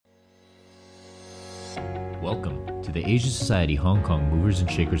Welcome to the Asia Society Hong Kong Movers and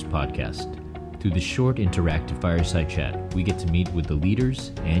Shakers podcast. Through this short interactive fireside chat, we get to meet with the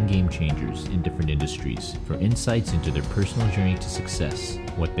leaders and game changers in different industries for insights into their personal journey to success,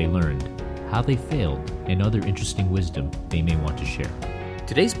 what they learned, how they failed, and other interesting wisdom they may want to share.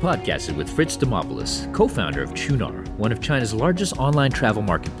 Today's podcast is with Fritz Demopoulos, co-founder of Qunar, one of China's largest online travel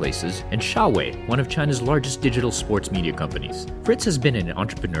marketplaces, and Xiaowei, one of China's largest digital sports media companies. Fritz has been an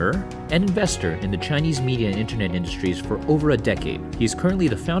entrepreneur and investor in the Chinese media and internet industries for over a decade. He is currently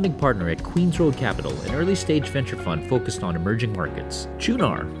the founding partner at Queen's Road Capital, an early-stage venture fund focused on emerging markets.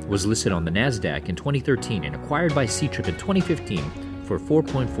 Qunar was listed on the Nasdaq in 2013 and acquired by Ctrip in 2015 for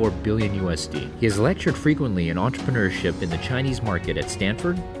 $4.4 billion USD. He has lectured frequently in entrepreneurship in the Chinese market at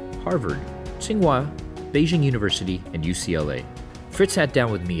Stanford, Harvard, Tsinghua, Beijing University, and UCLA. Fritz sat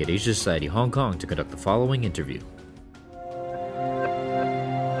down with me at Asia Society Hong Kong to conduct the following interview.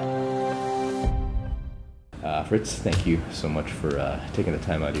 Fritz, thank you so much for taking the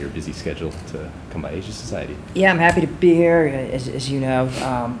time out of your busy schedule to come by Asia Society. Yeah, I'm happy to be here. As you know,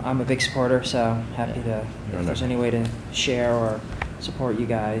 I'm a big supporter, so happy to, if there's any way to share or support you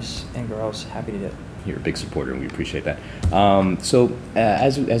guys and girls, happy to do it. You're a big supporter, and we appreciate that.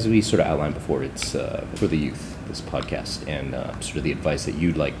 As we sort of outlined before, it's for the youth, this podcast, and sort of the advice that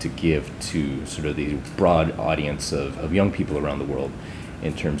you'd like to give to sort of the broad audience of young people around the world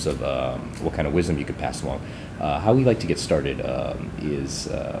in terms of what kind of wisdom you could pass along. How we like to get started is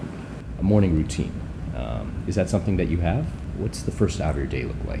a morning routine. Is that something that you have? What's the first hour of your day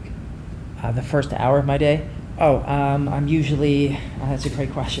look like? The first hour of my day? I'm usually, that's a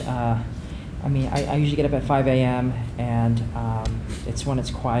great question. I usually get up at 5 a.m. and it's when it's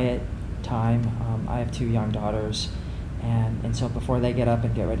quiet time. I have two young daughters, and so before they get up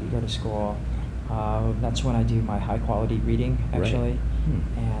and get ready to go to school, that's when I do my high quality reading, actually, right.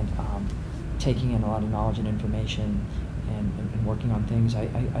 And taking in a lot of knowledge and information and working on things.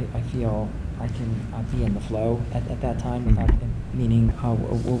 I feel I can be in the flow at that time,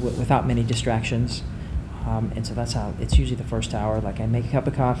 without many distractions. And so that's how, it's usually the first hour. Like, I make a cup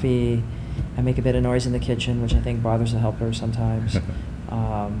of coffee, I make a bit of noise in the kitchen, which I think bothers the helper sometimes.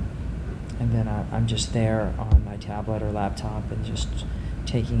 And then I'm just there on my tablet or laptop and just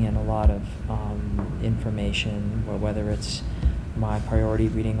taking in a lot of information, whether it's my priority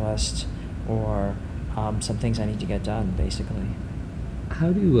reading list or some things I need to get done, basically.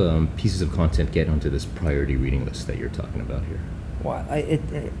 How do pieces of content get onto this priority reading list that you're talking about here? Well, it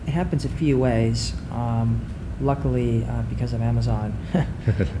happens a few ways. Luckily, because of Amazon,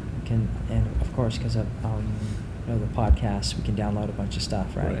 and of course because of the podcasts, we can download a bunch of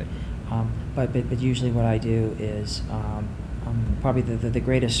stuff, right? But usually what I do is probably the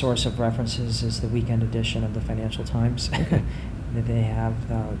greatest source of references is the weekend edition of the Financial Times. Okay. They have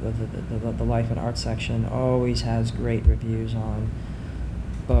the Life and Art section always has great reviews on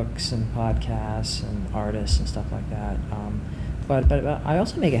books and podcasts and artists and stuff like that. But I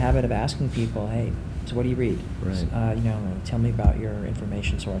also make a habit of asking people, hey, so what do you read? Right. Tell me about your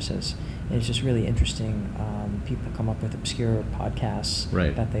information sources. And it's just really interesting. People come up with obscure podcasts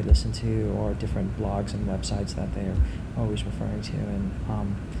right. that they listen to, or different blogs and websites that they're always referring to.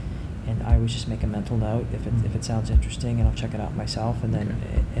 And I always just make a mental note if it sounds interesting, and I'll check it out myself. And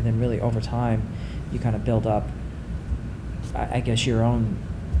then really over time, you kind of build up, I guess, your own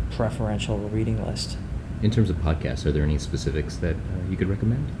preferential reading list. In terms of podcasts, are there any specifics that you could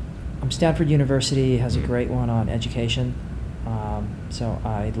recommend? Stanford University has a great one on education, so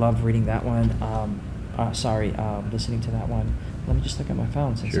I love reading that one. Listening to that one. Let me just look at my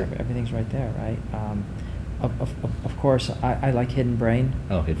phone since everything's right there, right? Of course, I like Hidden Brain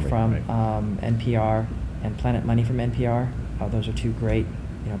from NPR and Planet Money from NPR. Those are two great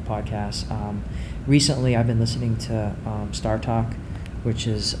podcasts. Recently, I've been listening to Star Talk, which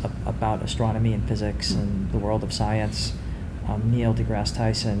is about astronomy and physics and the world of science. Neil deGrasse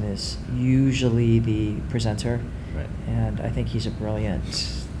Tyson is usually the presenter, right. And I think he's a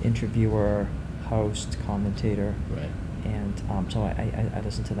brilliant interviewer, host, commentator, right. And so I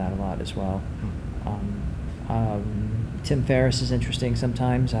listen to that a lot as well. Tim Ferriss is interesting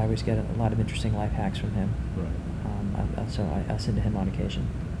sometimes. I always get a lot of interesting life hacks from him. Right. So I listen to him on occasion.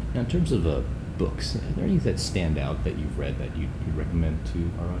 Now, in terms of books, are there any that stand out that you've read that you'd recommend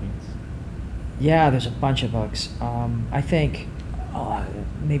to our audience? Yeah, there's a bunch of books. I think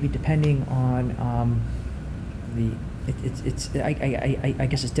maybe depending on I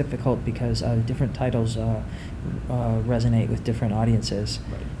guess it's difficult because different titles resonate with different audiences.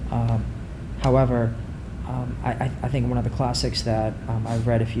 Right. However, I think one of the classics that I've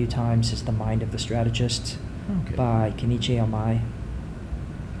read a few times is The Mind of the Strategist by Kenichi Omai.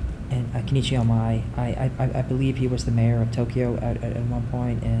 and Kenichi Omai, I believe he was the mayor of Tokyo at one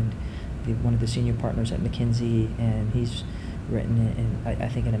point, and one of the senior partners at McKinsey, and he's written, I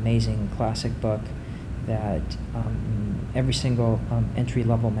think, an amazing classic book that every single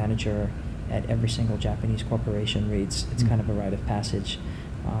entry-level manager at every single Japanese corporation reads. It's kind of a rite of passage.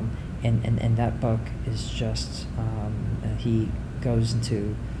 And that book is just, he goes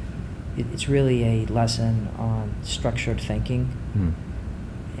into, it's really a lesson on structured thinking.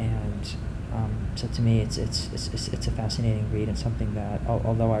 And so to me, it's a fascinating read, and something that,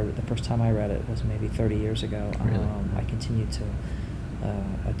 although the first time I read it was maybe 30 years ago, really? I continue to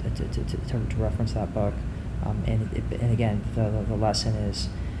reference that book. And again, the lesson is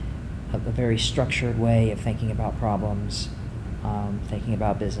a very structured way of thinking about problems, thinking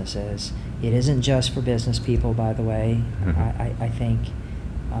about businesses. It isn't just for business people, by the way. I think,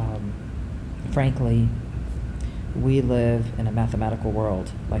 frankly, we live in a mathematical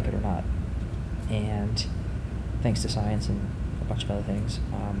world, like it or not, and thanks to science and a bunch of other things,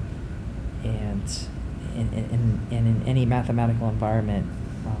 and in any mathematical environment,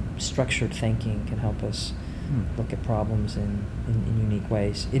 structured thinking can help us look at problems in unique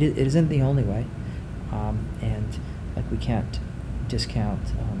ways. It isn't the only way, and like we can't discount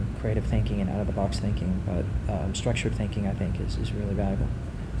creative thinking and out-of-the-box thinking, but structured thinking, I think, is really valuable.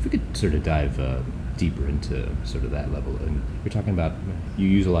 If we could sort of dive deeper into sort of that level, and you're talking about, you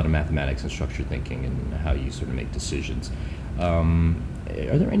use a lot of mathematics and structured thinking and how you sort of make decisions. Are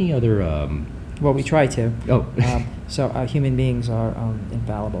there any other... Well, we try to. Oh. So human beings are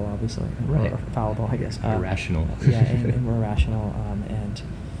infallible, obviously. Right. Or fallible, I guess. Irrational. Yeah, and we're rational. And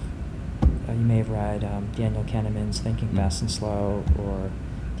you may have read Daniel Kahneman's Thinking Fast and Slow, or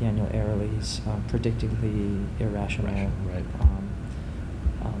Daniel Ariely's Predictably Irrational. Right.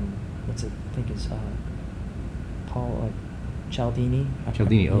 What's it? I think is Paul Cialdini.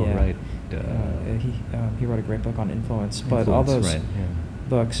 Cialdini. Oh, yeah. right. He wrote a great book on influence. But all those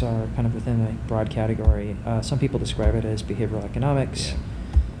books are kind of within a broad category. Some people describe it as behavioral economics.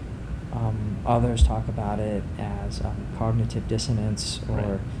 Yeah. Others talk about it as cognitive dissonance,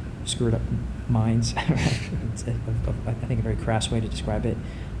 or screwed up minds. It's I think a very crass way to describe it.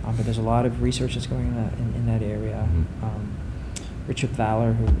 But there's a lot of research that's going in that area. Richard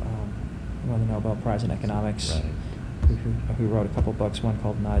Thaler, who won the Nobel Prize in Economics, who wrote a couple books, one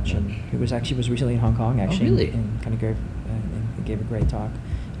called Nudge, and who was recently in Hong Kong, actually. Oh, really? And kind of gave a great talk.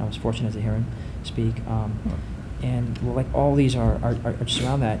 I was fortunate to hear him speak. And well, like all these are just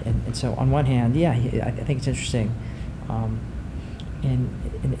around that. And so on one hand, I think it's interesting. And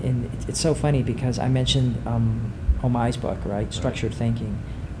it's so funny because I mentioned Omai's book, right? Structured Thinking.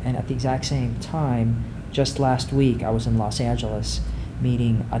 And at the exact same time, just last week, I was in Los Angeles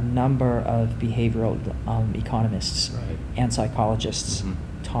meeting a number of behavioral economists and psychologists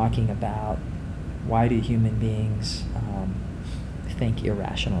talking about why do human beings think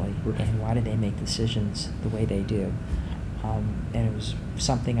irrationally, and why do they make decisions the way they do. And it was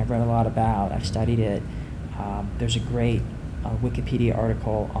something I've read a lot about. I've studied it. There's a great Wikipedia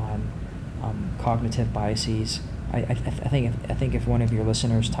article on cognitive biases. I think if one of your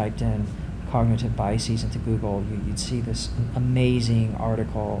listeners typed in cognitive biases into Google, you'd see this amazing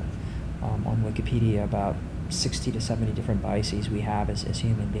article on Wikipedia about 60 to 70 different biases we have as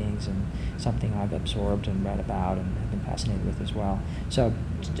human beings, and something I've absorbed and read about and have been fascinated with as well. So,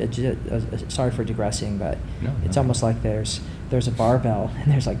 sorry for digressing, but it's almost like there's a barbell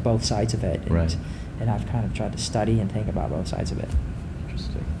and there's like both sides of it, and I've kind of tried to study and think about both sides of it.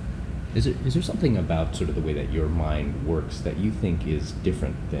 Interesting. Is there something about sort of the way that your mind works that you think is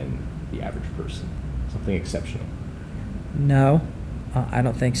different than the average person? Something exceptional? No, I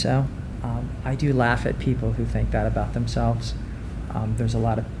don't think so. I do laugh at people who think that about themselves. There's a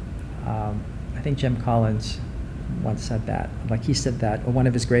lot of, I think Jim Collins once said that. Like, he said that one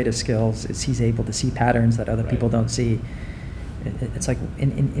of his greatest skills is he's able to see patterns that other people don't see. It's like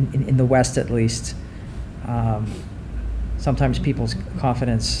in the West, at least, sometimes people's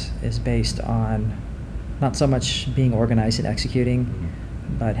confidence is based on not so much being organized and executing,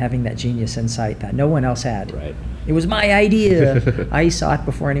 but having that genius insight that no one else had. Right. It was my idea. I saw it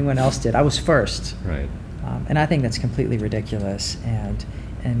before anyone else did. I was first. Right. And I think that's completely ridiculous. And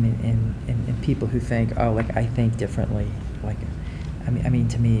people who think, oh, like, I think differently, like, I mean,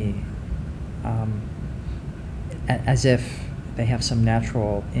 to me, as if they have some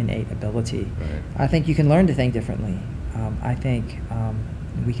natural innate ability. Right. I think you can learn to think differently. I think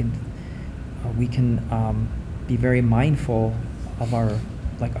we can be very mindful of our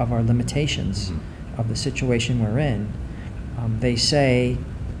limitations, of the situation we're in. They say,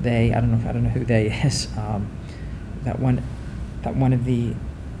 I don't know who they is, that one of the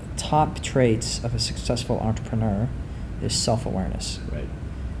top traits of a successful entrepreneur is self-awareness. Right.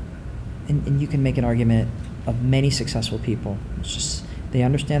 And you can make an argument of many successful people. It's just they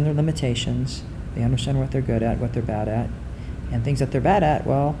understand their limitations, they understand what they're good at, what they're bad at, and things that they're bad at,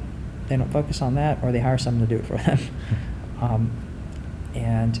 well, they don't focus on that, or they hire someone to do it for them.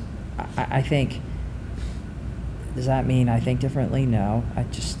 And I think, does that mean I think differently? No.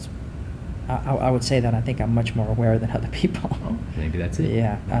 I would say that I think I'm much more aware than other people. Oh, maybe that's it.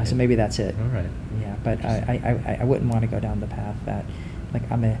 Yeah, Right. So maybe that's it. All right. Yeah, but I wouldn't want to go down the path that,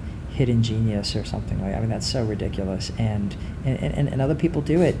 like, I'm a hidden genius or something like that. I mean, that's so ridiculous. And other people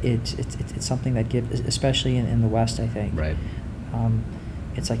do it. It's something that gives, especially in the West, I think. Right.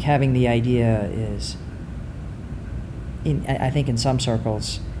 It's like having the idea is, I think in some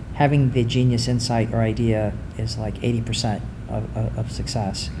circles, having the genius insight or idea is like 80% of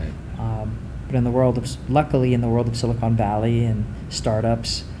success. Right. But luckily in the world of Silicon Valley and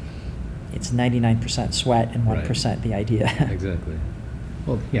startups, it's 99% sweat and 1% Right. the idea. Exactly.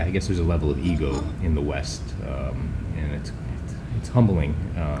 Well, yeah, I guess there's a level of ego in the West, and it's humbling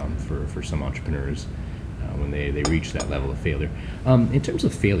for some entrepreneurs when they reach that level of failure. In terms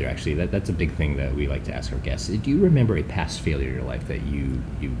of failure, actually, that's a big thing that we like to ask our guests. Do you remember a past failure in your life that you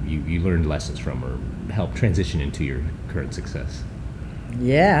learned lessons from or helped transition into your current success?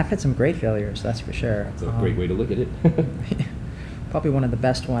 Yeah, I've had some great failures, that's for sure. That's a great way to look at it. Probably one of the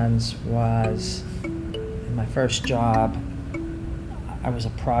best ones was in my first job. I was a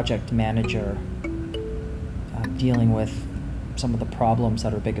project manager dealing with some of the problems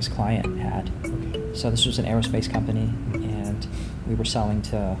that our biggest client had. Okay. So this was an aerospace company, and we were selling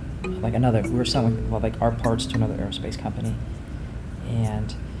to our parts to another aerospace company.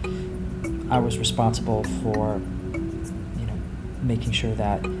 And I was responsible for, making sure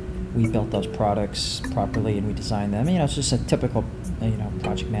that we built those products properly and we designed them. It's just a typical,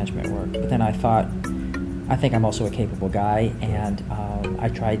 project management work. But then I think I'm also a capable guy, and I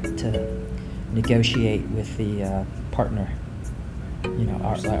tried to negotiate with the partner. And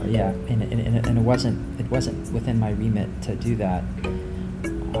it wasn't within my remit to do that.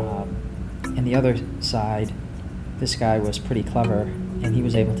 And the other side, this guy was pretty clever, and he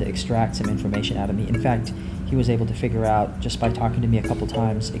was able to extract some information out of me. In fact, he was able to figure out, just by talking to me a couple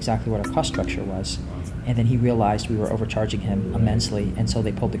times, exactly what our cost structure was. And then he realized we were overcharging him immensely, and so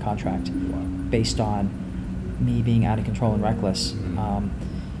they pulled the contract based on me being out of control and reckless.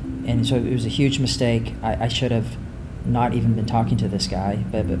 And so it was a huge mistake. I should have not even been talking to this guy,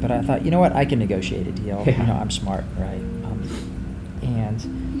 but I thought, you know what, I can negotiate a deal. I'm smart, right?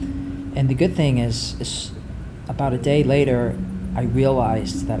 And the good thing is about a day later, I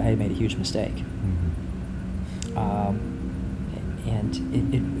realized that I had made a huge mistake. And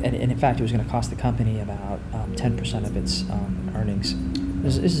in fact, it was going to cost the company about 10% of its earnings.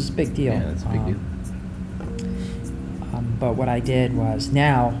 This is a big deal. Yeah, that's a big deal. But what I did was,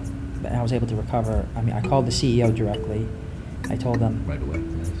 now I was able to recover. I called the CEO directly. I told him Right away.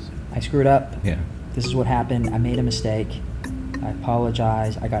 Yes. I screwed up. Yeah. This is what happened. I made a mistake. I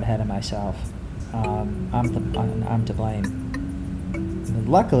apologize. I got ahead of myself. I'm to blame. And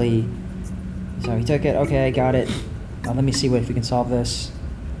luckily, so he took it. Okay, I got it. Let me see if we can solve this.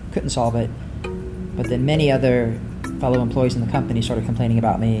 Couldn't solve it. But then many other fellow employees in the company started complaining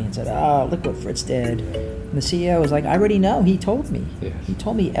about me and said, "Oh, look what Fritz did." And the CEO was like, "I already know. He told me. Yes. He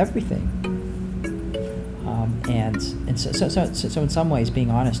told me everything." And so in some ways,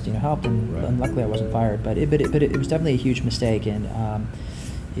 being honest, helped. And luckily, I wasn't fired. But it was definitely a huge mistake, and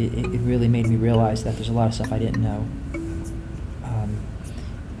it really made me realize that there's a lot of stuff I didn't know.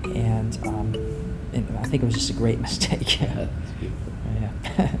 And I think it was just a great mistake. Yeah, that's beautiful. Yeah.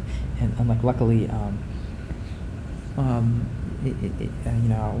 and luckily, I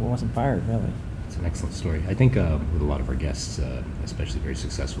wasn't fired, really. It's an excellent story. I think with a lot of our guests, especially very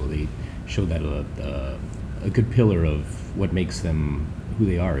successful, they show that a good pillar of what makes them who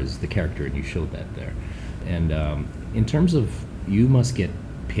they are is the character, and you showed that there. And in terms of, you must get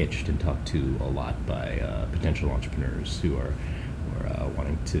pitched and talked to a lot by potential entrepreneurs who are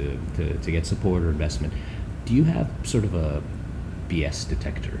wanting to get support or investment. Do you have sort of a BS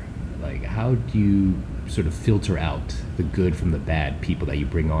detector? Like, how do you sort of filter out the good from the bad people that you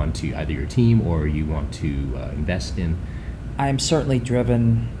bring on to either your team or you want to invest in? I am certainly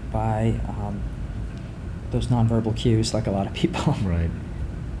driven by those nonverbal cues, like a lot of people. Right.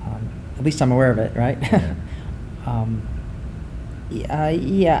 At least I'm aware of it, right?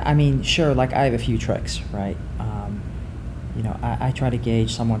 Yeah. Sure, like I have a few tricks, right? I try to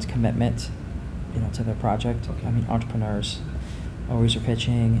gauge someone's commitment, to their project. Okay. Entrepreneurs always are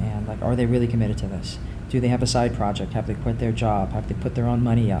pitching, and like, are they really committed to this? Do they have a side project? Have they quit their job? Have they put their own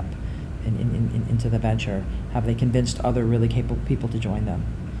money up into the venture? Have they convinced other really capable people to join them?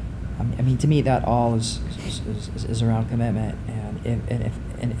 I mean, to me, that all is around commitment, and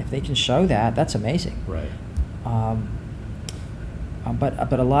if they can show that, that's amazing. Right.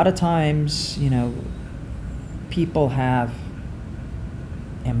 But a lot of times, people have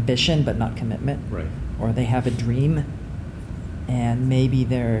ambition but not commitment. Right. Or they have a dream, and maybe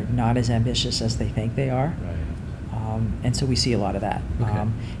they're not as ambitious as they think they are. Right. And so we see a lot of that. Okay.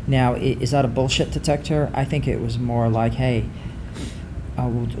 Now, is that a bullshit detector? I think it was more like, hey,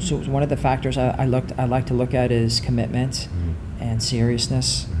 so one of the factors I like to look at is commitment Mm-hmm. and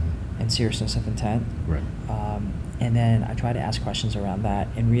seriousness Mm-hmm. and seriousness of intent. Right. And then I try to ask questions around that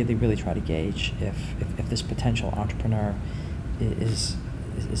and really, really try to gauge if this potential entrepreneur is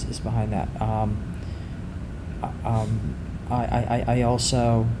behind that. I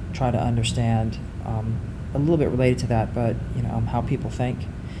also try to understand a little bit related to that, but how people think,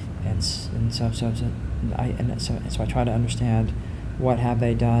 and so I try to understand what have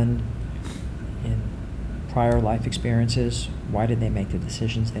they done in prior life experiences. Why did they make the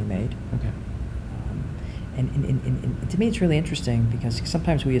decisions they made? Okay. And to me, it's really interesting because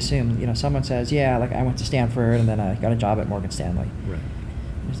sometimes we assume, someone says, yeah, like I went to Stanford and then I got a job at Morgan Stanley. Right.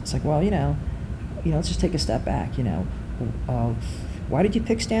 It's like, well, let's just take a step back. Why did you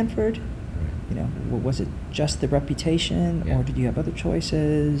pick Stanford? Right. Was it just the reputation, Yeah. or did you have other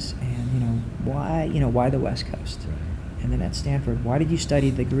choices? And why the West Coast? Right. And then at Stanford, why did you study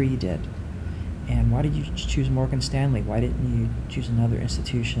the degree you did? And why did you choose Morgan Stanley? Why didn't you choose another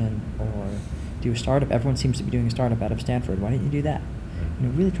institution or do a startup? Everyone seems to be doing a startup out of Stanford. Why didn't you do that?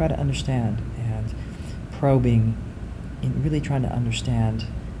 Right. Really try to understand and probing, and really trying to understand,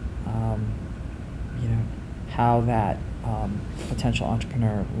 how that potential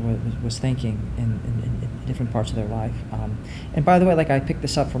entrepreneur was thinking in different parts of their life. And by the way, I picked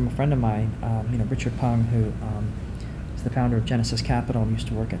this up from a friend of mine, Richard Peng, who is the founder of Genesis Capital and used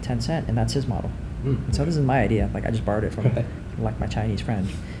to work at Tencent, and that's his model. And so this is my idea. I just borrowed it from my Chinese friend,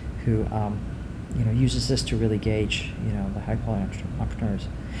 who uses this to really gauge the high quality entrepreneurs.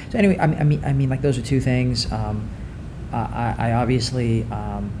 So anyway, I mean those are two things. I obviously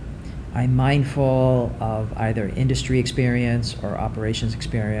I'm mindful of either industry experience or operations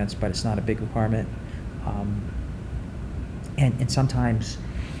experience, but it's not a big requirement. And sometimes,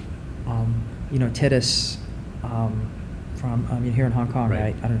 Titus from here in Hong Kong,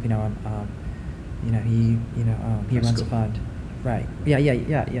 right? I don't know if you know him. He runs a fund. Right.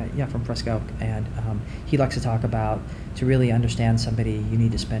 Yeah. From Fresco, and he likes to talk about, to really understand somebody, you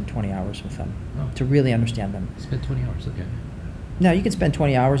need to spend 20 hours with them to really understand them. Spend 20 hours. Okay. Now, you can spend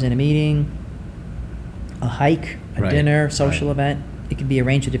 20 hours in a meeting, a hike, a dinner, social event. It can be a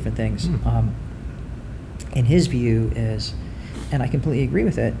range of different things. And his view is, and I completely agree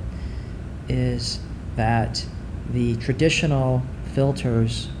with it, is that the traditional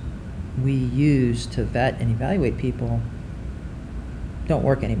filters we use to vet and evaluate people don't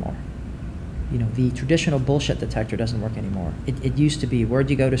work anymore. The traditional bullshit detector doesn't work anymore. It used to be, where'd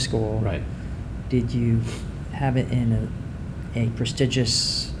you go to school? Right. Did you have it in a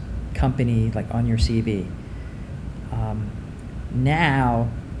prestigious company, on your CV? Now,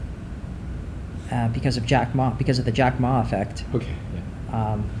 because of the Jack Ma effect. Okay.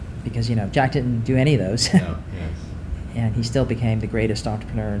 Yeah. Because Jack didn't do any of those. No. Yes. And he still became the greatest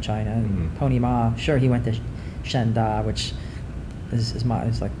entrepreneur in China. Mm-hmm. Pony Ma, sure, he went to Shenda, which is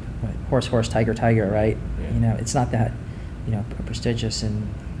like what, horse, tiger, right? Yeah. It's not that prestigious,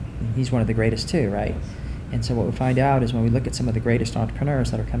 and he's one of the greatest too, right? Yes. And so what we find out is when we look at some of the greatest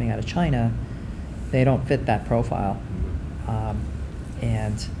entrepreneurs that are coming out of China, they don't fit that profile.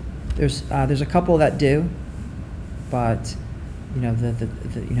 And there's a couple that do, but the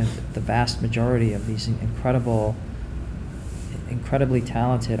vast majority of these incredibly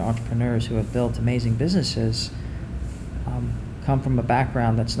talented entrepreneurs who have built amazing businesses come from a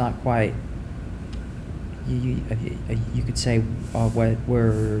background that's not quite, you could say, what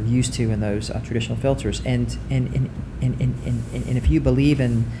we're used to in those traditional filters. And if you believe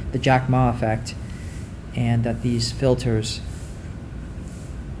in the Jack Ma effect, and that these filters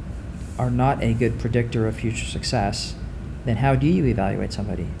are not a good predictor of future success, then how do you evaluate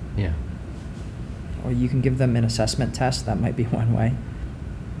somebody? Yeah. Or you can give them an assessment test. That might be one way.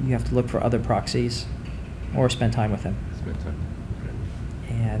 You have to look for other proxies, or spend time with them. Spend time.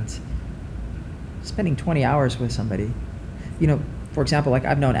 And spending 20 hours with somebody, for example,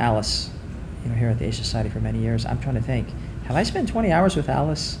 I've known Alice, here at the Asia Society for many years. I'm trying to think, have I spent 20 hours with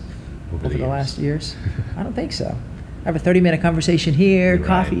Alice over the last years? I don't think so. have a 30-minute conversation here, Right.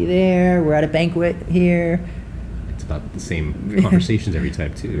 coffee there, we're at a banquet here. It's about the same conversations every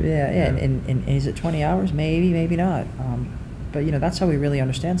time too. Yeah. And is it 20 hours? Maybe not. But that's how we really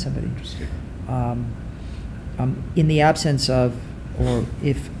understand somebody. Interesting. In the absence of, or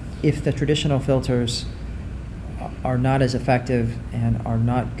if the traditional filters are not as effective and are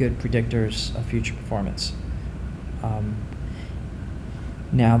not good predictors of future performance.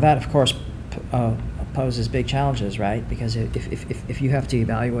 Now that, of course, poses big challenges, right? Because if you have to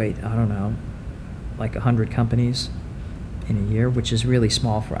evaluate, I don't know, like 100 companies in a year, which is really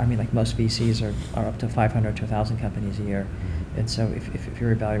small like most VCs are up to 500 to 1,000 companies a year. And so if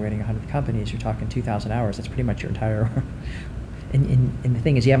you're evaluating 100 companies, you're talking 2,000 hours. That's pretty much your entire. And the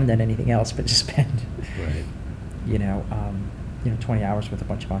thing is, you haven't done anything else but just spend, Right. 20 hours with a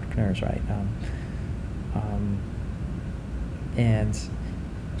bunch of entrepreneurs, right? And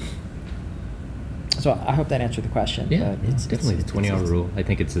so I hope that answered the question. Yeah, but it's definitely the 20-hour it's- rule. I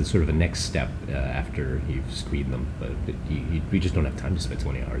think it's a sort of a next step after you've screened them. But we just don't have time to spend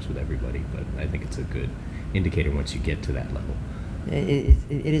 20 hours with everybody. But I think it's a good indicator once you get to that level. It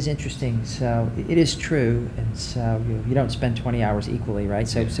is interesting. So it is true, and so you don't spend 20 hours equally, right?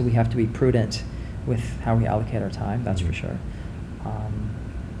 So we have to be prudent with how we allocate our time. That's for sure.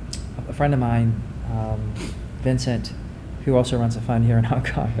 A friend of mine, Vincent, who also runs a fund here in Hong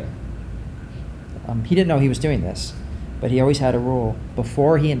Kong, he didn't know he was doing this, but he always had a rule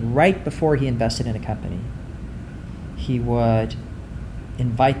right before he invested in a company, he would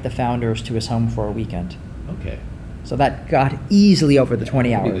invite the founders to his home for a weekend. Okay. So that got easily over the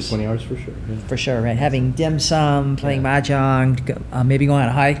 20 I think hours. the 20 hours for sure. Yeah. For sure, right? Having dim sum, playing Yeah. mahjong, maybe going on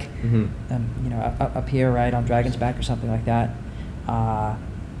a hike, Mm-hmm. up here, right, on Dragon's Back or something like that.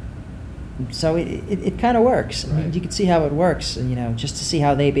 So it kind of works. I mean, Right. you can see how it works, and just to see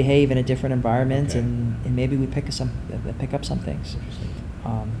how they behave in a different environment, Okay. and maybe we pick up some things. Interesting.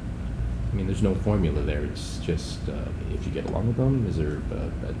 I mean, there's no formula there. It's just if you get along with them. Is there?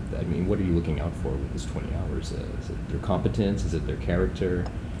 What are you looking out for with this 20 hours? Is it their competence? Is it their character?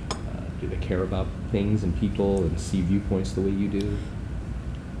 Do they care about things and people and see viewpoints the way you do?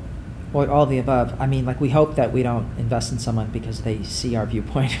 Well, all the above. I mean, we hope that we don't invest in someone because they see our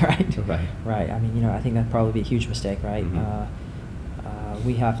viewpoint, right? Right. Right. I mean, I think that'd probably be a huge mistake, right? Mhm.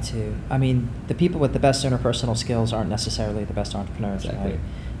 We have to. I mean, the people with the best interpersonal skills aren't necessarily the best entrepreneurs, Exactly.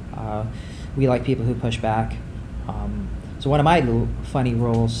 right? We like people who push back. So one of my funny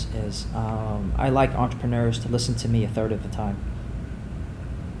rules is I like entrepreneurs to listen to me a third of the time.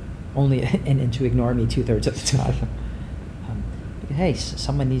 Only and to ignore me 2/3 of the time. Hey,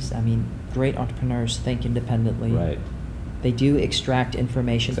 someone needs. I mean, great entrepreneurs think independently. Right. They do extract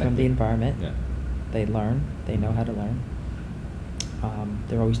information from the Exactly. environment. Yeah. They learn. They know how to learn.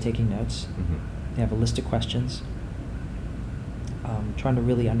 They're always taking notes. Mm-hmm. They have a list of questions. Trying to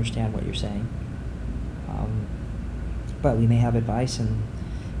really understand what you're saying. But we may have advice, and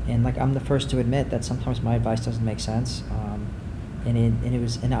I'm the first to admit that sometimes my advice doesn't make sense.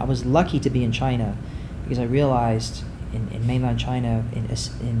 And I was lucky to be in China, because I realized in mainland China, in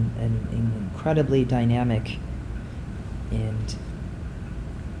an incredibly dynamic and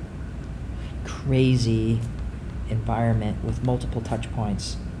crazy environment with multiple touch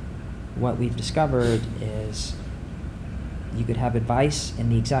points, what we've discovered is you could have advice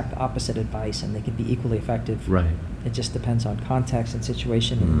and the exact opposite advice, and they could be equally effective. Right. It just depends on context and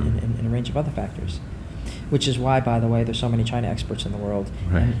situation Mm. and a range of other factors. Which is why, by the way, there's so many China experts in the world.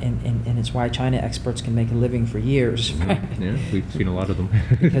 Right. And it's why China experts can make a living for years. Right? Yeah, we've seen a lot of them.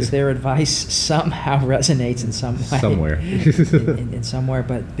 Because their advice somehow resonates in some way. Somewhere. in somewhere.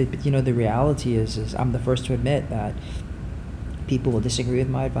 But the reality is I'm the first to admit that people will disagree with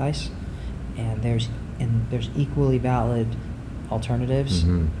my advice, and there's equally valid alternatives.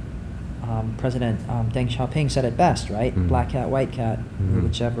 Mhm. President Deng Xiaoping said it best, right? Mhm. Black cat, white cat, Mhm.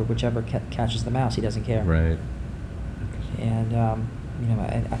 whichever catches the mouse, he doesn't care. Right. And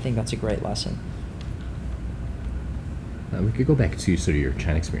I think that's a great lesson. We could go back to sort of your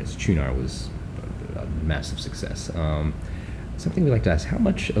China experience. Qunar was a massive success. Something we like to ask: how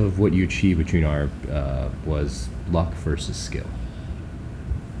much of what you achieved with Qunar was luck versus skill?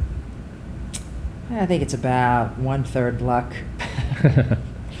 I think it's about 1/3 luck,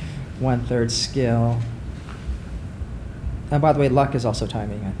 1/3 skill. And by the way, luck is also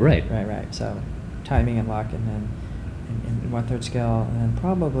timing. I think. Right. Right. So timing and luck, and then and 1/3 skill, and then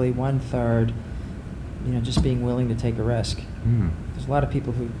probably 1/3, just being willing to take a risk. Mm. There's a lot of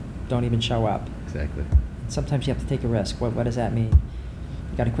people who don't even show up. Exactly. Sometimes you have to take a risk. What does that mean?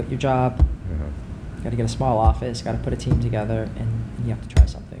 You got to quit your job. Uh-huh. You got to get a small office. Got to put a team together, and you have to try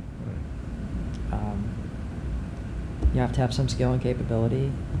something. You have to have some skill and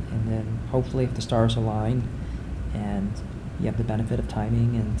capability, and then hopefully if the stars align and you have the benefit of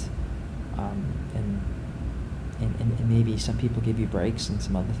timing and maybe some people give you breaks and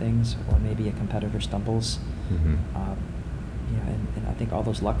some other things, or maybe a competitor stumbles. Mm-hmm. And I think all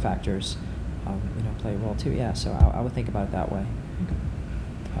those luck factors, play a role too. Yeah, so I would think about it that way.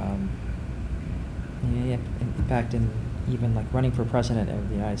 In fact, even like running for president of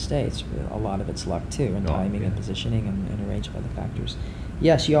the United States, a lot of it's luck too, and timing and positioning and a range of other factors.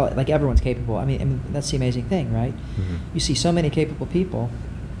 Yes, everyone's capable. I mean that's the amazing thing, right? Mm-hmm. You see so many capable people.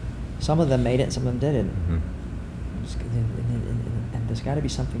 Some of them made it, some of them didn't. Mm-hmm. And there's got to be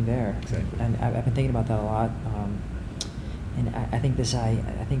something there. Exactly. And I've been thinking about that a lot. And I think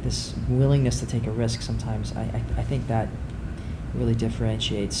this willingness to take a risk sometimes, I think that really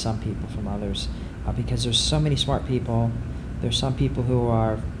differentiates some people from others, because there's so many smart people. There's some people who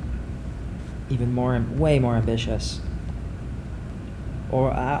are even way more ambitious.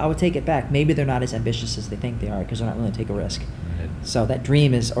 Or I would take it back. Maybe they're not as ambitious as they think they are because they're not willing to take a risk. Right. So that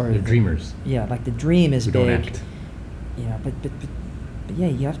dream is, or they're dreamers. Yeah, like the dream is who big. don't act. But yeah,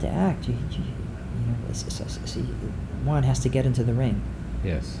 you have to act. One has to get into the ring.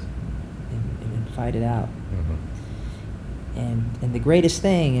 Yes. And fight it out. Mm-hmm. And the greatest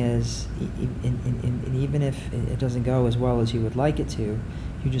thing is, even if it doesn't go as well as you would like it to,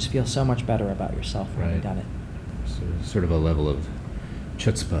 you just feel so much better about yourself when you've done it. So sort of a level of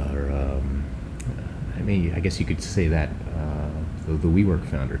chutzpah, or I guess you could say that the WeWork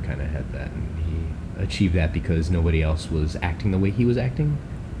founder kind of had that, and he achieved that because nobody else was acting the way he was acting.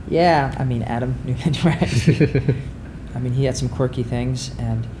 Yeah, Adam Neumann, right? He had some quirky things,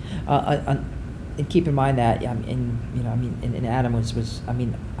 and keep in mind that and Adam was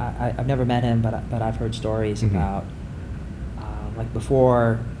I've never met him, but I've heard stories mm-hmm. about like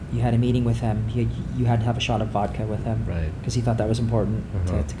before you had a meeting with him, you had to have a shot of vodka with him, right? Because he thought that was important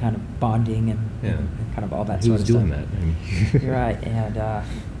to kind of bonding and kind of all that sort of stuff. He was doing that. You're right,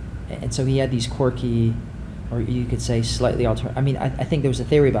 and so he had these quirky, or you could say slightly alternative. I think there was a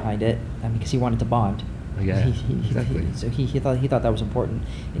theory behind it, because he wanted to bond. Yeah, exactly. So he thought that was important,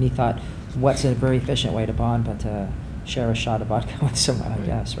 and he thought, what's a very efficient way to bond but to share a shot of vodka with someone, I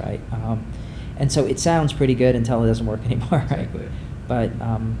guess, right? And so it sounds pretty good until it doesn't work anymore, right? Exactly. But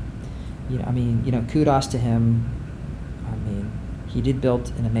kudos to him. He did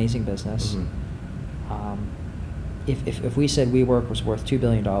build an amazing business. Mm-hmm. If we said WeWork was worth $2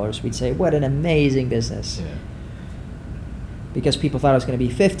 billion, we'd say, what an amazing business. Yeah. Because people thought it was going to be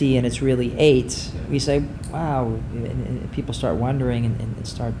 50 and it's really 8. Yeah. We say, wow, and people start wondering and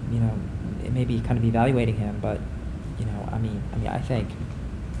start, maybe kind of evaluating him. But, I think,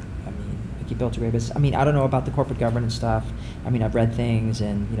 he built a great business. I don't know about the corporate governance stuff. I've read things,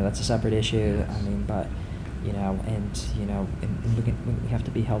 and that's a separate issue. Yes. But we have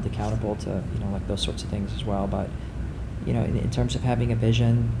to be held accountable to like those sorts of things as well. But in terms of having a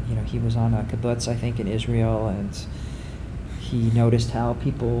vision, he was on a kibbutz, I think, in Israel, and he noticed how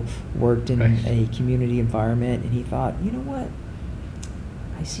people worked in a community environment, and he thought, you know what?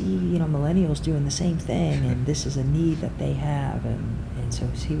 I see, millennials doing the same thing, and this is a need that they have, and so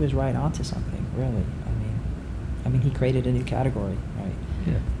he was right onto something, really. He created a new category, right?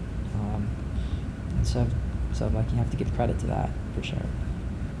 Yeah. And so you have to give credit to that, for sure.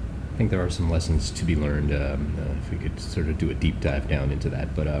 I think there are some lessons to be learned, if we could sort of do a deep dive down into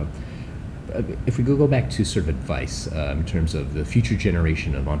that. But if we go back to sort of advice in terms of the future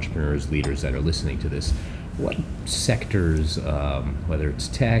generation of entrepreneurs, leaders that are listening to this, what sectors, whether it's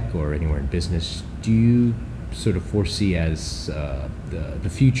tech or anywhere in business, do you sort of foresee as the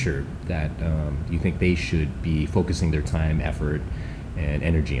future that you think they should be focusing their time, effort, and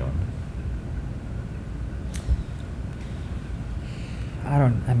energy on?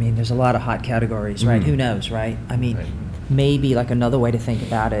 There's a lot of hot categories, right? Mm-hmm. Who knows, right? Right. Maybe like another way to think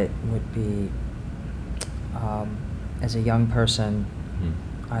about it would be, as a young person,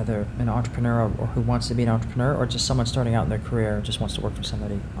 either an entrepreneur or who wants to be an entrepreneur, or just someone starting out in their career and just wants to work for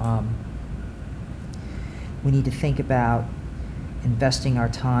somebody. We need to think about investing our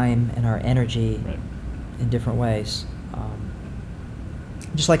time and our energy in different ways.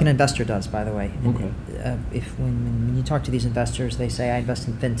 Just like an investor does, by the way. Okay. When you talk to these investors, they say, I invest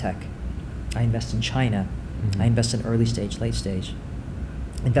in fintech, I invest in China, Mm-hmm. I invest in early stage, late stage.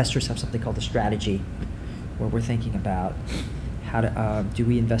 Investors have something called a strategy, where we're thinking about how to, do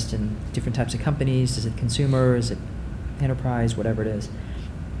we invest in different types of companies? Is it consumer? Is it enterprise? Whatever it is.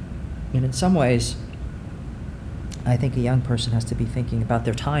 And in some ways, I think a young person has to be thinking about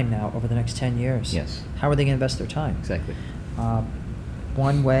their time now over the next 10 years. Yes. How are they going to invest their time? Exactly.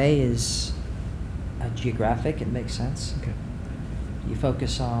 One way is geographic, it makes sense. Okay. You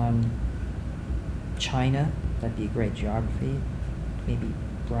focus on China, that'd be a great geography. Maybe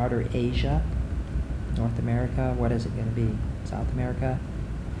broader Asia, North America, what is it going to be? South America?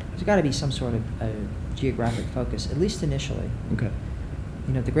 There's got to be some sort of geographic focus, at least initially. Okay.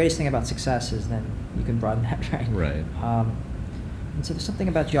 You know, the greatest thing about success is then you can broaden that, right? Right. And so there's something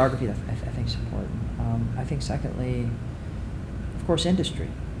about geography that I think is important. I think secondly, of course, industry.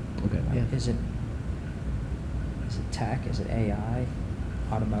 Okay. Yeah. Is it tech? Is it AI?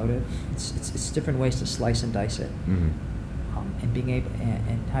 Automotive? It's different ways to slice and dice it. Mm-hmm. And being able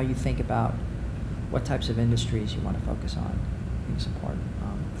and how you think about what types of industries you want to focus on, I think is important.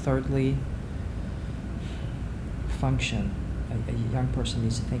 Thirdly, function. A young person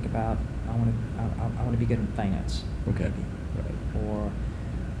needs to think about, I want to be good in finance. Okay. Maybe. Right. Or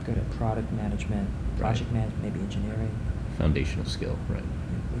good at product management, project Right. management, maybe engineering. Foundational skill, right.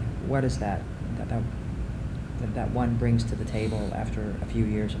 What is that one brings to the table after a few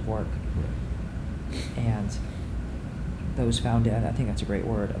years of work? Right. And those I think that's a great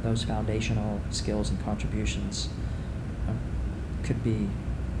word, those foundational skills and contributions could be,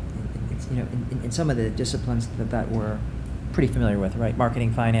 in some of the disciplines that we're pretty familiar with, right?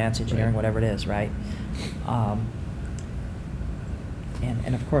 Marketing, finance, engineering, Right. whatever it is, right?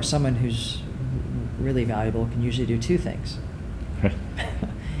 And of course, someone who's really valuable can usually do two things. Right.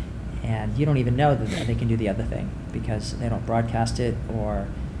 And you don't even know that they can do the other thing because they don't broadcast it, or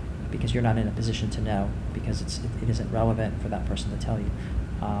because you're not in a position to know, because it isn't relevant for that person to tell you.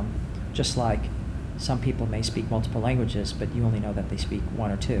 Just like some people may speak multiple languages, but you only know that they speak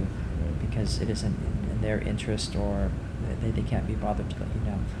one or two, Right. because it isn't in their interest, or they can't be bothered to let you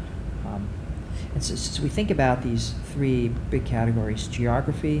know. And so we think about these three big categories: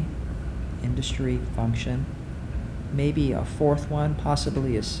 geography, industry, function. Maybe a fourth one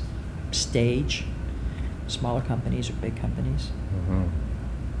possibly is stage, smaller companies or big companies. Uh-huh.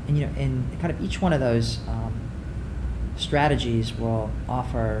 And and kind of each one of those strategies will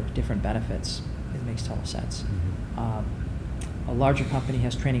offer different benefits. It makes total sense. Mm-hmm. A larger company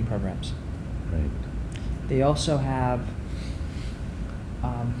has training programs. Right. They also have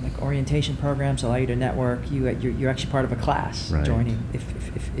like orientation programs, allow you to network. You're actually part of a class. Right. Joining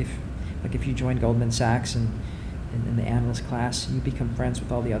if you join Goldman Sachs and in the analyst class, you become friends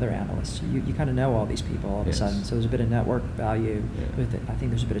with all the other analysts. You kind of know all these people all of Yes. a sudden. So there's a bit of network value. Yeah. I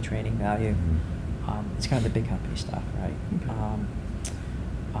think there's a bit of training value. Mm-hmm. It's kind of the big company stuff, right?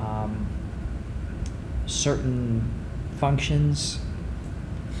 Okay. Certain functions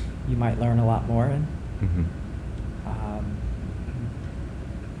you might learn a lot more in. Mm-hmm.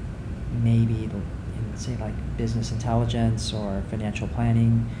 Maybe in, say, like business intelligence or financial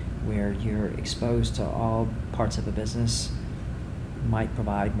planning, where you're exposed to all parts of a business, might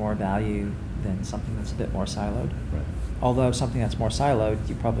provide more value than something that's a bit more siloed. Right. Although something that's more siloed,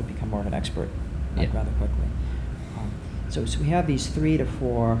 you probably become more of an expert Yeah. rather quickly. So we have these 3 to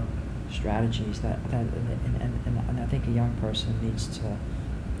 4 strategies that and I think a young person needs to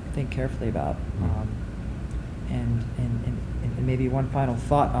think carefully about. And maybe one final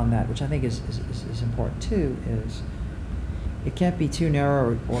thought on that, which I think is important too, is it can't be too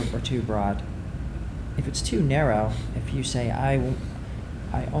narrow or too broad. If it's too narrow, if you say, I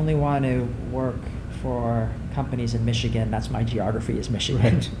only want to work for companies in Michigan, that's my geography is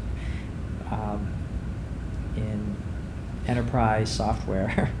Michigan. Right. In enterprise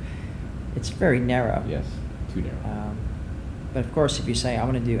software, it's very narrow. Yes. Too narrow. But of course, if you say, I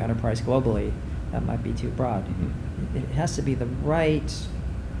want to do enterprise globally, that might be too broad. Mm-hmm. It has to be the right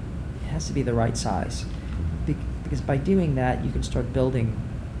size. Because by doing that, you can start building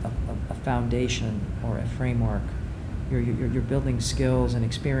a foundation or a framework. You're building skills and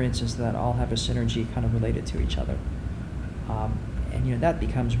experiences that all have a synergy kind of related to each other. And that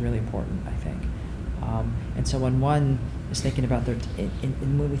becomes really important, I think. And so when one is thinking about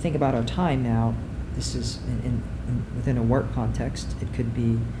when we think about our time now, this is within a work context. It could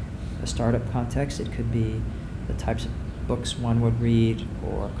be a startup context. It could be the types of books one would read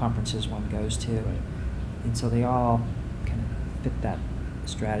or conferences one goes to. Right. And so they all kind of fit that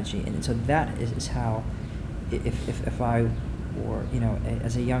strategy. And so that is how, if I were,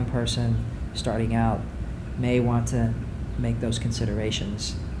 as a young person starting out, may want to make those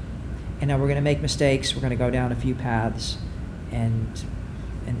considerations. And now we're going to make mistakes. We're going to go down a few paths. And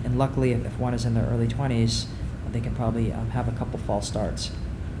luckily, if one is in their early 20s, they can probably have a couple false starts.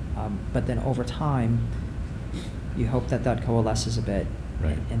 But then over time, you hope that coalesces a bit.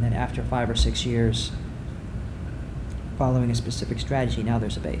 Right. And then after 5 or 6 years, following a specific strategy, now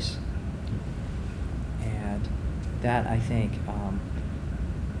there's a base. And that, I think,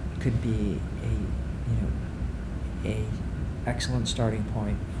 could be a excellent starting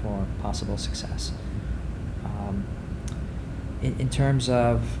point for possible success. In terms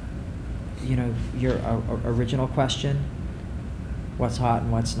of, your original question, what's hot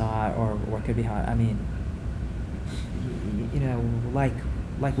and what's not, or what could be hot. I mean,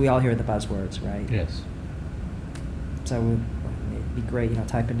 like we all hear the buzzwords, right? Yes. So it'd be great,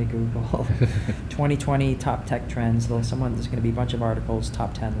 type into Google 2020 top tech trends. There's going to be a bunch of articles,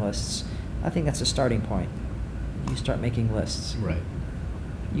 top 10 lists. I think that's a starting point. You start making lists. Right.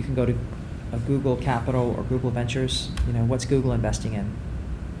 You can go to a Google Capital or Google Ventures. What's Google investing in?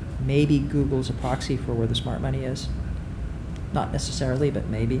 Maybe Google's a proxy for where the smart money is. Not necessarily, but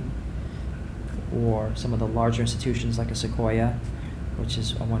maybe. Or some of the larger institutions like a Sequoia, which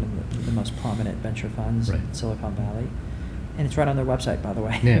is one of the most prominent venture funds in Silicon Valley. And it's right on their website, by the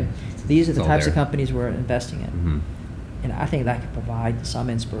way. Yeah. These are the types there. of companies we're investing in. Mm-hmm. And I think that could provide some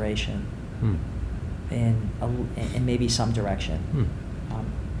inspiration and maybe some direction.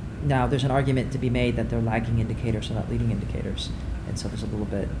 Now, there's an argument to be made that they're lagging indicators and not leading indicators. And so there's a little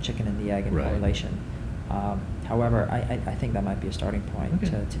bit chicken and the egg in correlation. However, I think that might be a starting point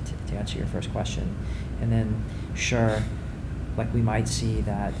to answer your first question. And then, sure, like we might see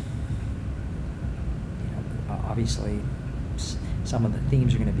that, obviously, some of the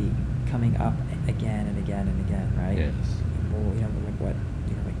themes are going to be coming up again and again and again, right? Yes. Well,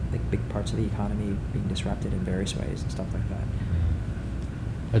 like big parts of the economy being disrupted in various ways and stuff like that.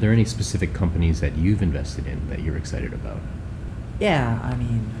 Are there any specific companies that you've invested in that you're excited about? Yeah, I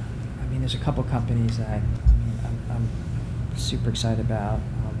mean, there's a couple companies that I'm super excited about.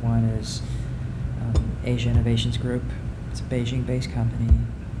 One is Asia Innovations Group. It's a Beijing-based company,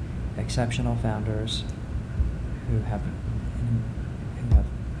 exceptional founders who have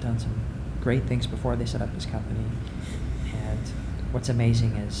done some great things before they set up this company. And what's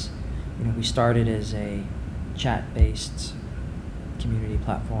amazing is, we started as a chat-based community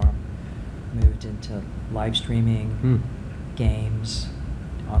platform, moved into live streaming, games,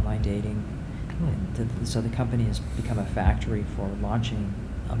 online dating. And so the company has become a factory for launching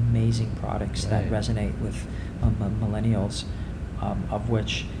amazing products that resonate with millennials, of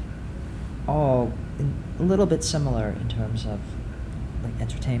which all a little bit similar in terms of like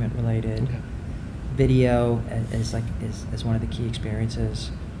entertainment related. Video is one of the key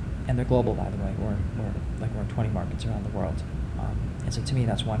experiences, and they're global, by the way. We're in 20 markets around the world, and so to me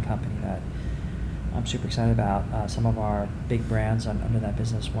that's one company that I'm super excited about. Some of our big brands under that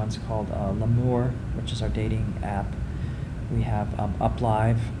business. One's called L'Amour, which is our dating app. We have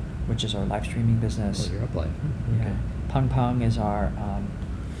UpLive, which is our live streaming business. Oh, you're UpLive. Yeah. Peng Peng is our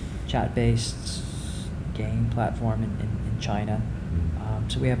chat-based game platform in China.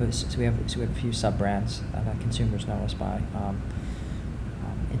 So we have a few sub brands that consumers know us by,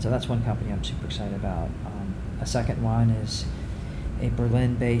 and so that's one company I'm super excited about. A second one is a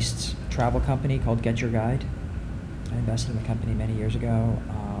Berlin-based travel company called Get Your Guide. I invested in the company many years ago.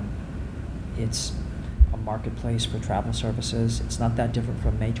 It's a marketplace for travel services. It's not that different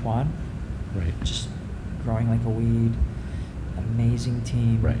from Meituan. Right. Just growing like a weed. Amazing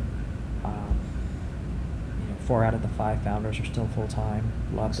team. Right. 4 out of the 5 founders are still full-time.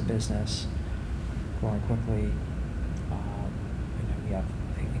 Love the business. Growing quickly. We have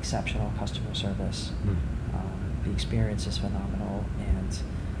exceptional customer service. The experience is phenomenal, and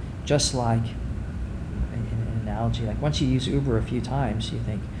just like an analogy, like once you use Uber a few times, you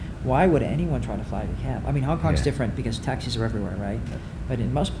think, why would anyone try to fly a cab? I mean, Hong Kong's different because taxis are everywhere, right? But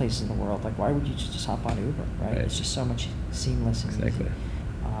in most places in the world, like, why would you just hop on Uber, right? It's just so much seamless and easy.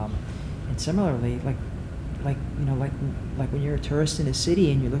 And similarly, like when you're a tourist in a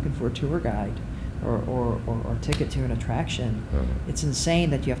city and you're looking for a tour guide or ticket to an attraction, it's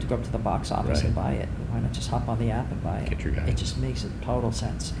insane that you have to go up to the box office and buy it. Why not just hop on the app and buy it? Get your guide. It just makes it total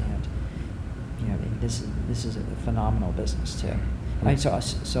sense, and this is a phenomenal business too.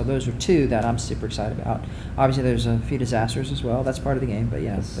 So those are 2 that I'm super excited about. Obviously, there's a few disasters as well. That's part of the game, but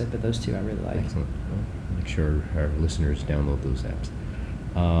but those 2 I really like. Excellent. Well, make sure our listeners download those apps.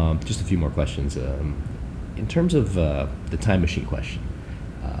 Just a few more questions. In terms of the time machine question,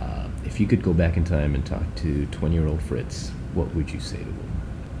 if you could go back in time and talk to 20-year-old Fritz, what would you say to him?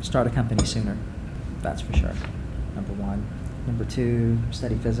 Start a company sooner. That's for sure. Number 1. Number 2,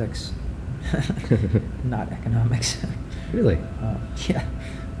 study physics, not economics. Really? Yeah.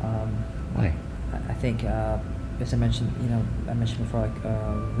 Why? I think, as I mentioned, before,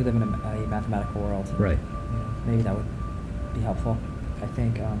 we live in a mathematical world. Right. Maybe that would be helpful. I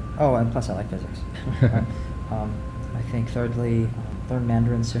think. And plus I like physics. I think thirdly, learn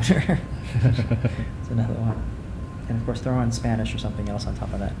Mandarin sooner. It's another one. And of course, throw on Spanish or something else on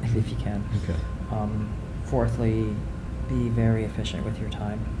top of that if you can. Okay. Fourthly, be very efficient with your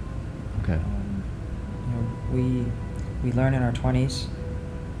time. Okay. We learn in our 20s.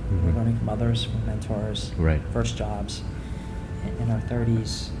 Mhm. We're learning from others, from mentors, Right. first jobs. In our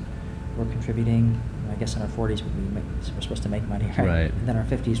 30s, we're contributing. I guess in our 40s, we're supposed to make money, right? Right. And then our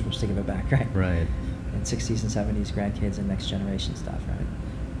 50s, we're supposed to give it back, right? Right. And 60s and 70s, grandkids and next generation stuff, right?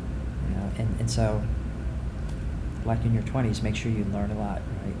 And so, like in your 20s, make sure you learn a lot,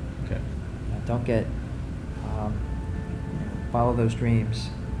 right? Okay. Don't get, follow those dreams.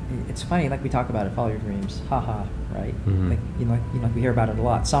 It's funny, like we talk about it, follow your dreams, haha, right? Mhm. Like we hear about it a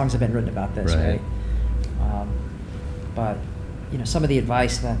lot. Songs have been written about this, Right. right? But some of the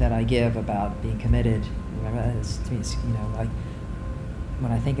advice that I give about being committed, to me, it's, like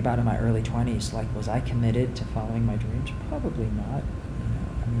when I think about in my early 20s, like, was I committed to following my dreams? Probably not.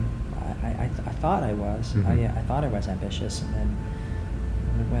 I thought I was. Mhm. I thought I was ambitious, and then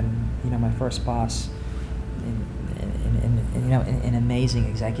when my first boss, an amazing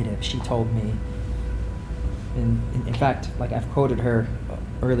executive, she told me. In fact, like I've quoted her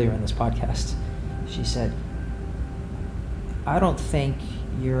earlier in this podcast. She said, "I don't think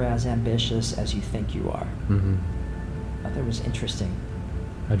you're as ambitious as you think you are." Mm-hmm. I thought it was interesting.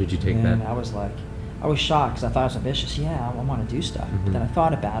 How did you take And that? I was shocked because I thought I was ambitious. Yeah, I want to do stuff. Mhm. But then I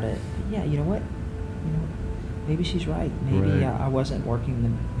thought about it. Yeah, you know what? Maybe she's right. Maybe Right. I wasn't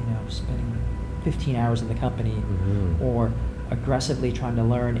working, spending 15 hours in the company Mhm. or aggressively trying to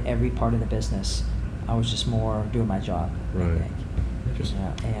learn every part of the business. I was just more doing my job, Right. I think. Interesting.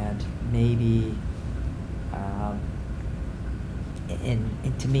 And maybe,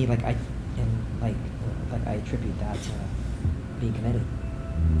 and to me, like I attribute that to being committed.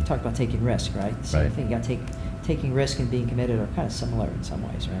 We talked about taking risk, right? So I Right. think taking risk and being committed are kind of similar in some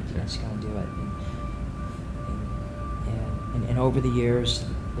ways, right? You Yeah. just gotta do it. And over the years,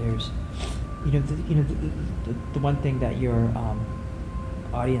 there's, the one thing that your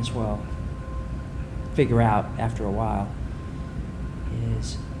audience will figure out after a while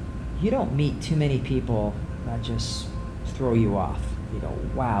is you don't meet too many people that just throw you off. You go,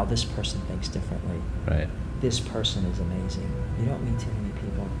 wow, this person thinks differently. Right. This person is amazing. You don't meet too many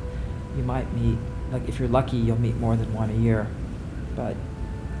people. You might meet, like if you're lucky, you'll meet more than one a year. But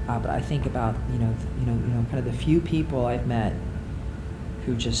I think about kind of the few people I've met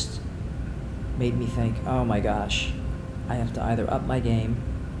who just made me think, oh my gosh, I have to either up my game,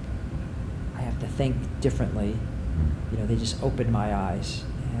 I have to think differently. They just opened my eyes,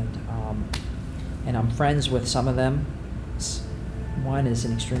 and I'm friends with some of them. One is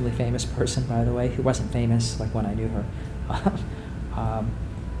an extremely famous person, by the way, who wasn't famous like when I knew her.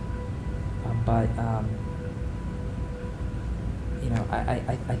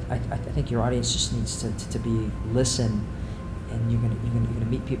 I think your audience just needs to be listen, and you're gonna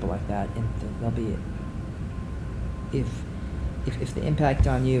meet people like that, and they'll be, if the impact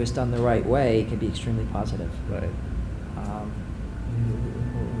on you is done the right way, it can be extremely positive. Right. And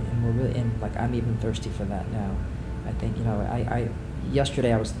we're really, and like I'm even thirsty for that now. I think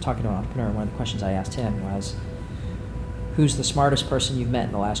yesterday I was talking to an entrepreneur, and one of the questions I asked him was, who's the smartest person you've met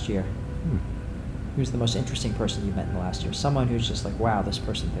in the last year? Who's the most interesting person you've met in the last year? Someone who's just like, wow, this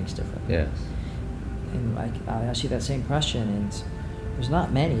person thinks differently. Yes. And I asked you that same question, and there's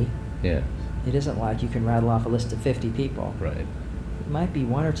not many. Yeah. It isn't like you can rattle off a list of 50 people. Right. It might be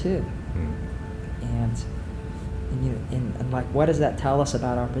one or two. And like, what does that tell us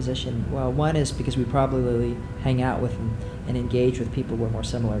about our position? Well, one is because we probably hang out with and engage with people we're more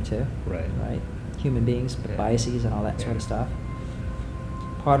similar to. Right. Right? Human beings, Yeah. biases and all that sort of Yeah. stuff.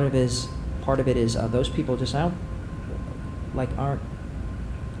 Part of it is those people just aren't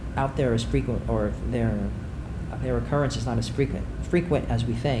out there as frequent, or their occurrence is not as frequent as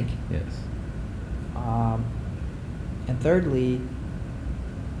we think. Yes. And thirdly,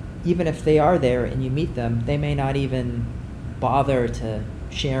 even if they are there and you meet them, they may not even bother to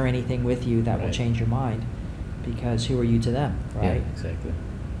share anything with you that will Right. change your mind, because who are you to them, right? Yeah, exactly.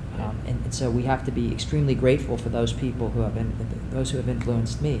 Yeah. And so we have to be extremely grateful for those people who have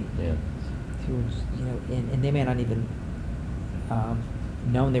influenced me. Yeah. Who, and they may not even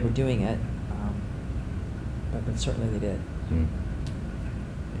known they were doing it, but certainly they did. Yeah.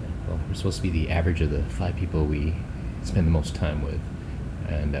 Well, we're supposed to be the average of the 5 people we spend the most time with,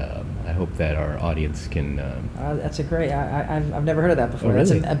 and I hope that our audience can. That's a great. I've never heard of that before. Oh,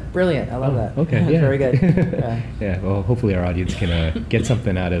 really? That's brilliant. I love that. Okay, yeah. Very good. Yeah. Yeah, well, hopefully our audience can get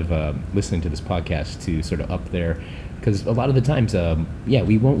something out of listening to this podcast to sort of up their, because a lot of the times,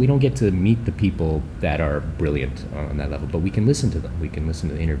 we don't get to meet the people that are brilliant on that level, but we can listen to them. We can listen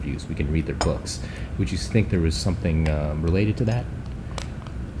to the interviews. We can read their books. Would you think there was something related to that?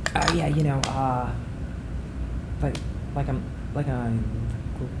 Yeah,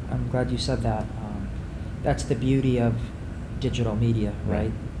 I'm glad you said that. That's the beauty of digital media,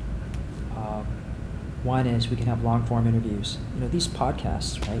 right? One is we can have long form interviews. These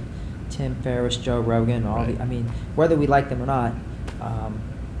podcasts, right? Tim Ferriss, Joe Rogan, whether we like them or not,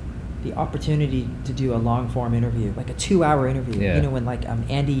 the opportunity to do a long form interview, like a 2-hour interview. Yeah. When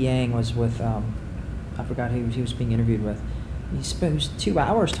Andy Yang was with, I forgot who he was being interviewed with. He spent 2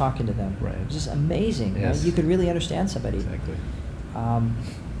 hours talking to them. Right. It was just amazing. Yes. Right? You could really understand somebody. Exactly.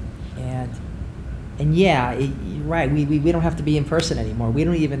 And yeah, you're right. We don't have to be in person anymore. They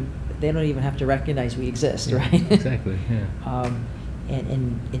don't even have to recognize we exist, Yeah, right? exactly. Yeah.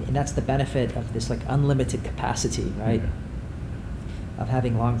 And that's the benefit of this unlimited capacity, right? Yeah. Of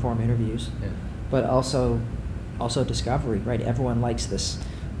having long form interviews, Yeah. but also discovery, right? Everyone likes this.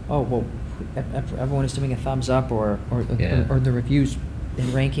 Oh well, everyone is doing a thumbs up or the reviews and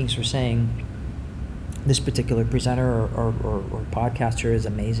rankings are saying this particular presenter or podcaster is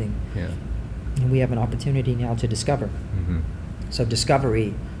amazing. Yeah. And we have an opportunity now to discover. Mm-hmm. So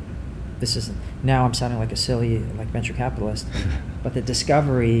discovery, now I'm sounding like a silly venture capitalist, but the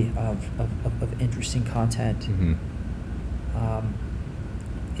discovery of interesting content Mm-hmm.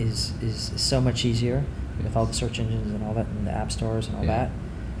 is so much easier with all the search engines and all that and the app stores and all Yeah. that.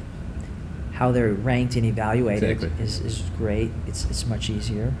 How they're ranked and evaluated Exactly. is great. It's much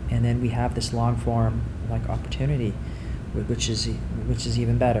easier. And then we have this long form opportunity, which is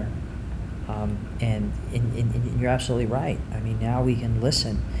even better. And you're absolutely right. I mean, now we can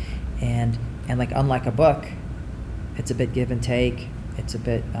listen, and unlike a book, it's a bit give and take. It's a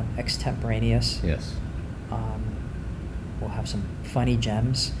bit extemporaneous. Yes. We'll have some funny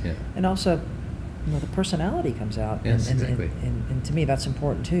gems, Yeah. and also, the personality comes out. Yes, and, exactly. And to me, that's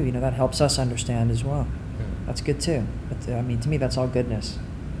important too. That helps us understand as well. Yeah. That's good too. But to me, that's all goodness.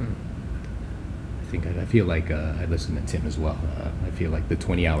 I feel like I listen to Tim as well. I feel like the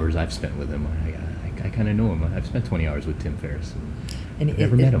 20 hours I've spent with him, I kind of know him. I've spent 20 hours with Tim Ferriss. And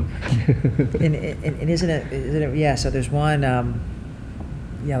never met him. and isn't it? Yeah. So there's one,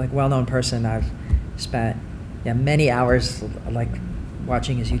 well-known person I've spent, many hours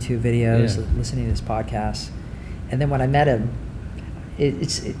watching his YouTube videos, listening to his podcasts, and then when I met him,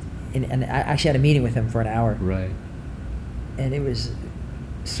 and I actually had a meeting with him for an hour. Right. And it was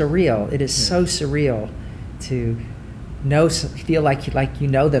surreal. It is so surreal to feel like you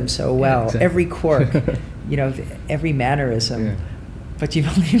know them so well. Exactly. Every quirk, every mannerism. Yeah. But you've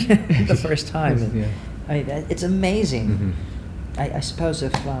only met him the first time. And, Yeah. I mean, it's amazing. Mm-hmm. I suppose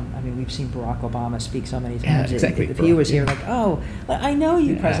if we've seen Barack Obama speak so many Yeah, times. exactly. If he was here, Yeah. I know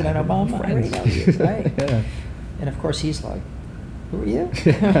you, Yeah, President we're Obama. I already know friends. you, right? Yeah. And of course he's like, who are you?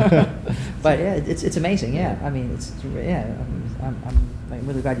 But yeah, it's amazing. Yeah, I mean, I'm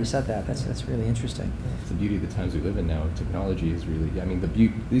really glad you said that. That's really interesting. It's the beauty of the times we live in now. Technology is really,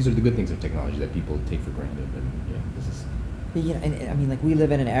 these are the good things of technology that people take for granted. And this is. And we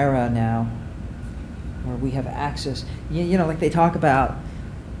live in an era now where we have access. They talk about,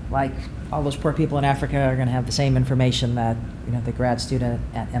 all those poor people in Africa are going to have the same information that the grad student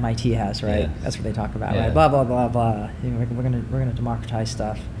at MIT has, right? Yeah. That's what they talk about, Yeah. right? Blah blah blah blah. We're gonna democratize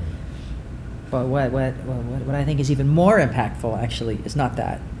stuff. But what I think is even more impactful actually is not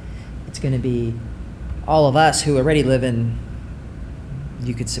that. It's going to be all of us who already live in.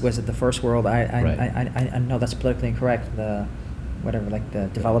 You could say, was it the first world? I know that's politically incorrect. The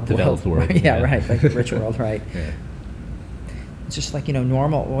developed world. Yeah, right. Like the rich world, right? Yeah. It's just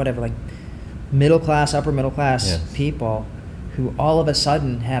normal, middle class, upper middle class Yes. people who all of a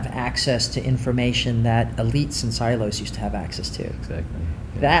sudden have access to information that elites and silos used to have access to. Exactly.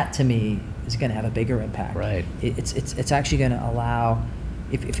 Yeah. That to me is going to have a bigger impact. Right. It's actually going to allow,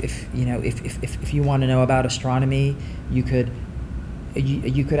 if you want to know about astronomy, you could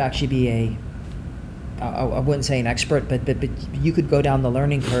actually be I wouldn't say an expert, but you could go down the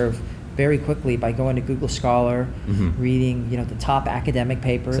learning curve very quickly by going to Google Scholar, Mhm. reading the top academic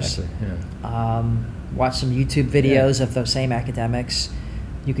papers, Exactly. Yeah. watch some YouTube videos of those same academics.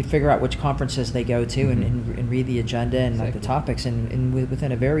 You could figure out which conferences they go to Mhm. and read the agenda and the Exactly. topics, and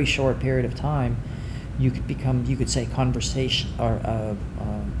within a very short period of time, you could say conversation, or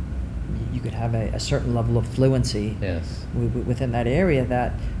you could have a certain level of fluency Yes. within that area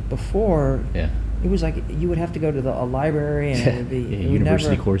that before. Yeah. It was like you would have to go to a library, and it would be Yeah, it would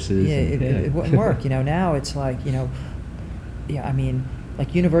university never, courses Yeah, and- it wouldn't work. Now it's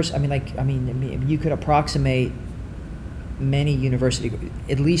you could approximate many university,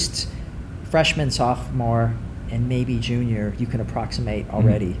 at least freshman, sophomore, and maybe junior. You can approximate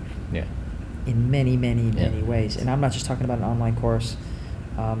already Yeah. in many Yeah. ways. And I'm not just talking about an online course.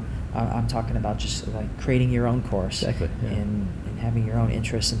 I'm talking about just like creating your own course. Exactly, yeah. And having your own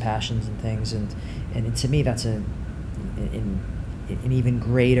interests and passions and things. And to me, that's an even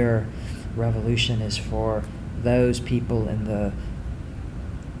greater revolution is for those people in the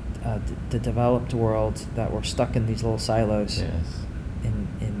developed world that were stuck in these little silos. Yes. And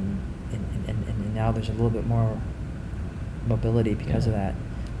now there's a little bit more mobility because of that.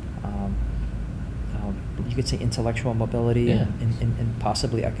 You could say intellectual mobility, Yeah. and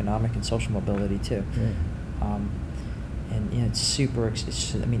possibly economic and social mobility too. Yeah. And it's super.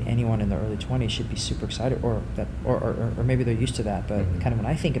 I mean, anyone in their early 20s should be super excited, or maybe they're used to that. But Mhm. kind of when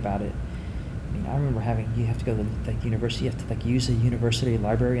I think about it, I mean, I remember you have to go to the university, you have to like use the university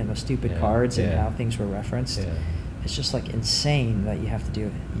library and those stupid Yeah. cards and Yeah. how things were referenced. Yeah. It's just like insane that you have to do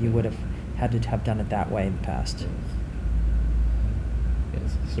it. You would have had to have done it that way in the past.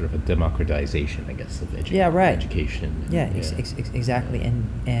 It's sort of a democratization, I guess, of Yeah, right. education. Yeah, exactly,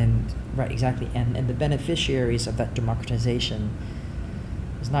 and right, exactly, and the beneficiaries of that democratization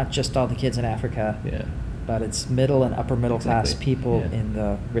is not just all the kids in Africa, Yeah. but it's middle and upper middle class Exactly. people Yeah. in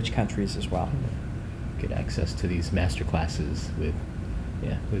the rich countries as well. Get access to these master classes with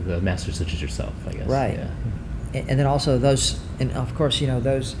masters such as yourself, I guess. Right. Yeah. And then also those, and of course,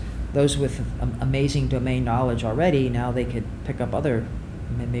 those with amazing domain knowledge already, now they could pick up other.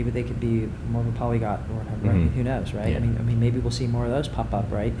 Maybe they could be more of a polyglot or whatever. Right? Mhm. Who knows, right? Yeah. I mean, maybe we'll see more of those pop up,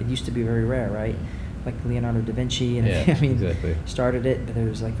 right? It used to be very rare, right? Like Leonardo da Vinci, and Yeah, I mean, exactly. started it, but there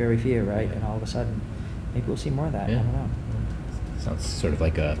was like very few, right? Yeah. And all of a sudden, maybe we'll see more of that. Yeah. I don't know. Sounds sort of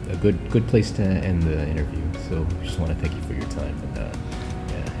like a good place to end the interview. So just want to thank you for your time.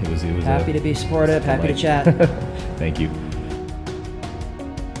 And it was Happy to be supportive. Happy to delight. chat. Thank you.